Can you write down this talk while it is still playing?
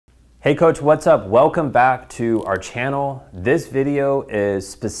Hey coach, what's up? Welcome back to our channel. This video is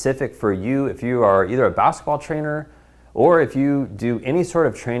specific for you if you are either a basketball trainer or if you do any sort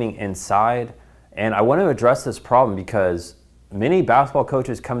of training inside. And I want to address this problem because many basketball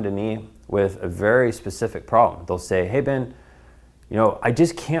coaches come to me with a very specific problem. They'll say, hey Ben, I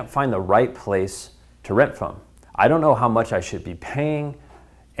just can't find the right place to rent from. I don't know how much I should be paying,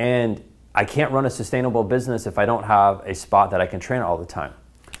 and I can't run a sustainable business if I don't have a spot that I can train all the time.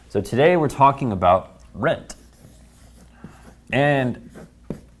 So today we're talking about rent. And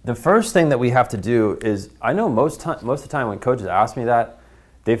the first thing that we have to do is, I know most of the time when coaches ask me that,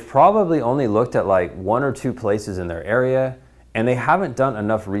 they've probably only looked at like one or two places in their area and they haven't done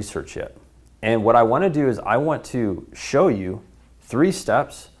enough research yet. And what I want to do is I want to show you 3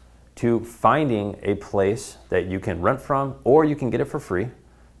 steps to finding a place that you can rent from, or you can get it for free. It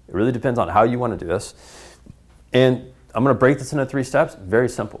really depends on how you want to do this. And I'm going to break this into 3 steps. Very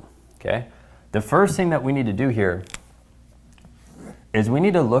simple, okay? The first thing that we need to do here is we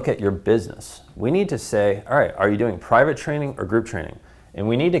need to look at your business. We need to say, all right, are you doing private training or group training? And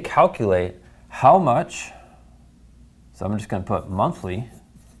we need to calculate how much, so I'm just going to put monthly.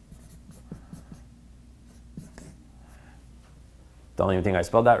 Don't even think I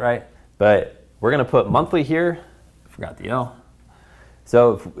spelled that right, but we're going to put monthly here. Forgot the L.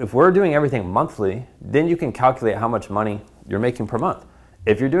 So if we're doing everything monthly, then you can calculate how much money you're making per month.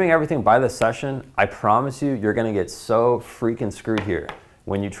 If you're doing everything by the session, I promise you, you're gonna get so freaking screwed here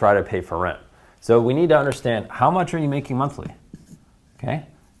when you try to pay for rent. So we need to understand, how much are you making monthly? Okay,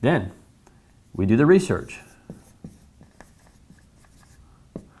 then we do the research.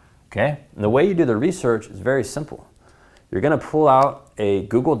 Okay, and the way you do the research is very simple. You're gonna pull out a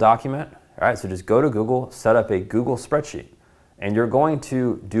Google document. All right, so just go to Google, set up a Google spreadsheet. And you're going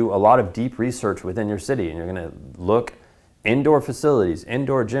to do a lot of deep research within your city, and you're going to look indoor facilities,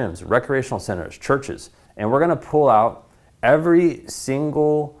 indoor gyms, recreational centers, churches, and we're going to pull out every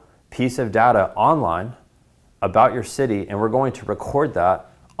single piece of data online about your city, and we're going to record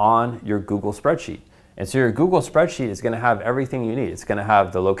that on your Google spreadsheet. And so your Google spreadsheet is going to have everything you need. It's going to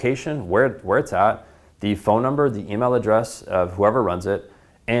have the location, where it's at, the phone number, the email address of whoever runs it.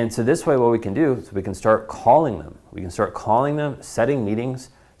 And so this way what we can do is we can start calling them. We can start calling them, setting meetings,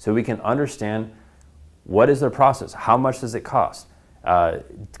 so we can understand what is their process, how much does it cost?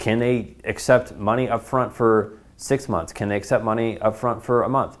 Can they accept money up front for 6 months? Can they accept money up front for a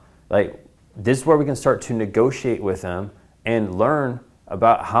month? Like, this is where we can start to negotiate with them and learn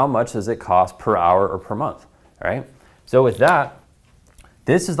about how much does it cost per hour or per month, all right? So with that,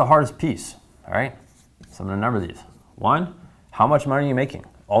 this is the hardest piece, all right? So I'm gonna number these. 1, how much money are you making?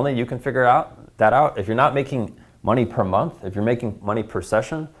 Only you can figure that out. If you're not making money per month, if you're making money per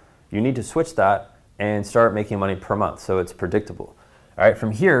session, you need to switch that and start making money per month so it's predictable. All right,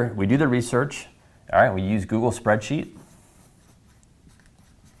 from here, we do the research. All right, we use Google spreadsheet.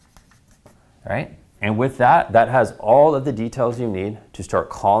 All right, and with that, that has all of the details you need to start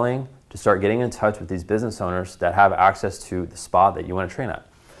calling, to start getting in touch with these business owners that have access to the spot that you want to train at.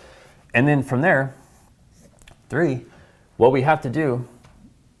 And then from there, 3, what we have to do,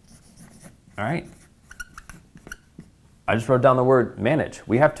 all right, I just wrote down the word manage.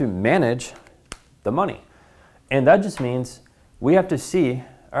 We have to manage the money. And that just means we have to see,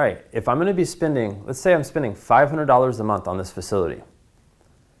 all right, if I'm going to be spending, let's say I'm spending $500 a month on this facility.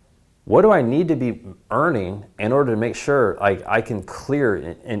 What do I need to be earning in order to make sure I can clear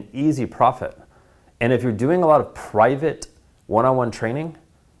an easy profit? And if you're doing a lot of private one-on-one training,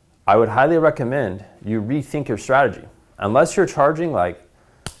 I would highly recommend you rethink your strategy. Unless you're charging like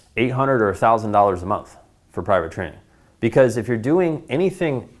 $800 or $1,000 a month for private training. Because if you're doing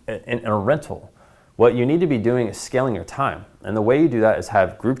anything in a rental, what you need to be doing is scaling your time. And the way you do that is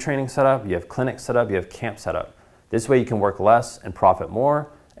have group training set up, you have clinics set up, you have camp set up. This way you can work less and profit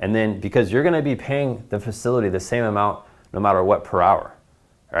more. And then because you're gonna be paying the facility the same amount no matter what per hour,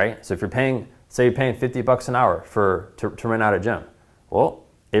 right? So if you're paying, say you're paying 50 bucks an hour to rent out a gym. Well,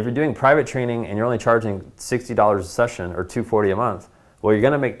 if you're doing private training and you're only charging $60 a session or $240 a month, well, you're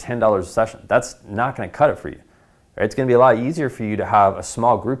gonna make $10 a session. That's not gonna cut it for you. Right? It's gonna be a lot easier for you to have a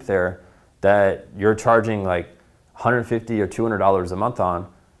small group there that you're charging like $150 or $200 a month on,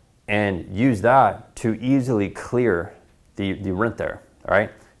 and use that to easily clear the rent there, all right?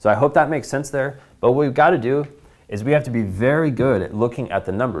 So I hope that makes sense there. But what we've gotta do is we have to be very good at looking at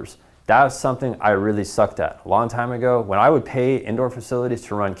the numbers. That's something I really sucked at. A long time ago, when I would pay indoor facilities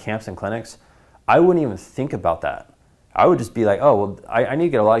to run camps and clinics, I wouldn't even think about that. I would just be like, oh, well, I need to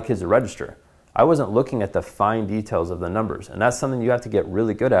get a lot of kids to register. I wasn't looking at the fine details of the numbers, and that's something you have to get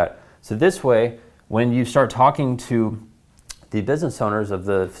really good at. So this way, when you start talking to the business owners of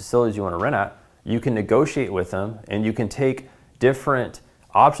the facilities you want to rent at, you can negotiate with them, and you can take different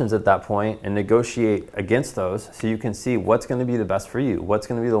options at that point and negotiate against those, so you can see what's going to be the best for you, what's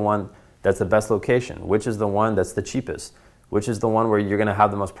going to be the one that's the best location, which is the one that's the cheapest, which is the one where you're going to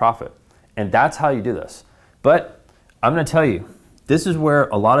have the most profit. And that's how you do this. But I'm going to tell you, this is where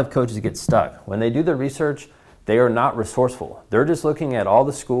a lot of coaches get stuck. When they do the research, they are not resourceful. They're just looking at all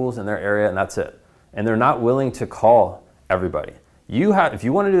the schools in their area, and that's it. And they're not willing to call everybody. If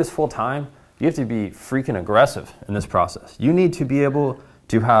you want to do this full time, you have to be freaking aggressive in this process. You need to be able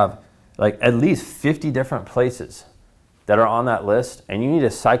to have like at least 50 different places that are on that list, and you need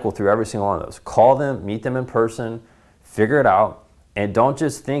to cycle through every single one of those. Call them, meet them in person, figure it out, and don't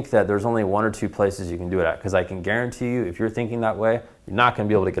just think that there's only 1 or 2 places you can do it at, because I can guarantee you, if you're thinking that way, you're not going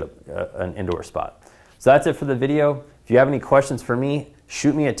to be able to get an indoor spot. So that's it for the video. If you have any questions for me,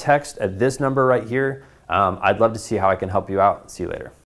 shoot me a text at this number right here. I'd love to see how I can help you out. See you later.